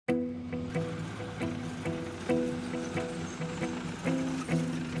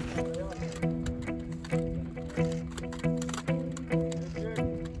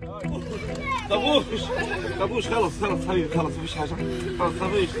طابوش طابوش خلص حبيبي خلص مفيش حاجة خلص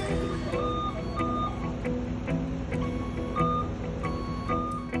طابوش.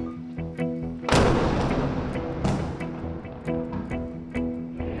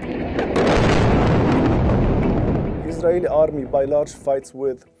 Israeli army by large fights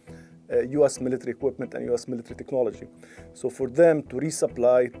with US military equipment and US military technology. So for them to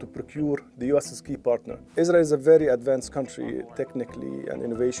resupply, to procure, the US is key partner. Israel is a very advanced country technically and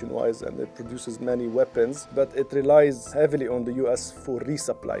innovation-wise, and it produces many weapons, but it relies heavily on the US for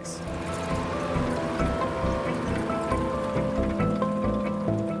resupplies.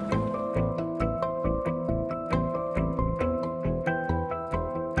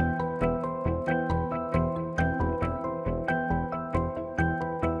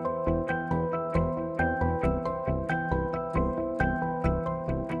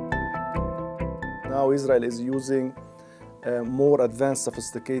 Now Israel is using more advanced,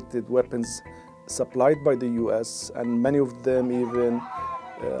 sophisticated weapons supplied by the US, and many of them even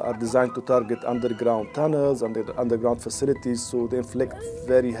are designed to target underground tunnels and underground facilities, so they inflict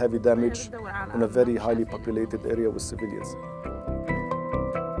very heavy damage on a very highly populated area with civilians.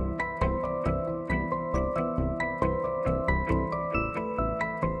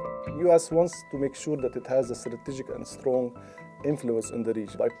 The US wants to make sure that it has a strategic and strong influence in the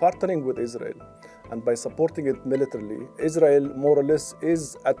region. By partnering with Israel and by supporting it militarily, Israel more or less is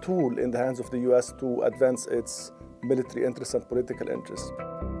a tool in the hands of the US to advance its military interests and political interests.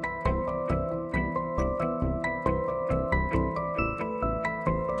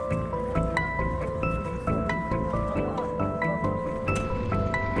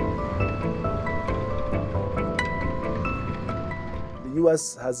 The US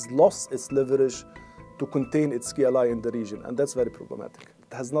has lost its leverage to contain its key ally in the region, and that's very problematic.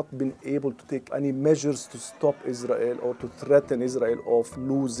 It has not been able to take any measures to stop Israel or to threaten Israel of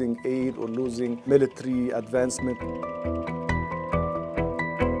losing aid or losing military advancement.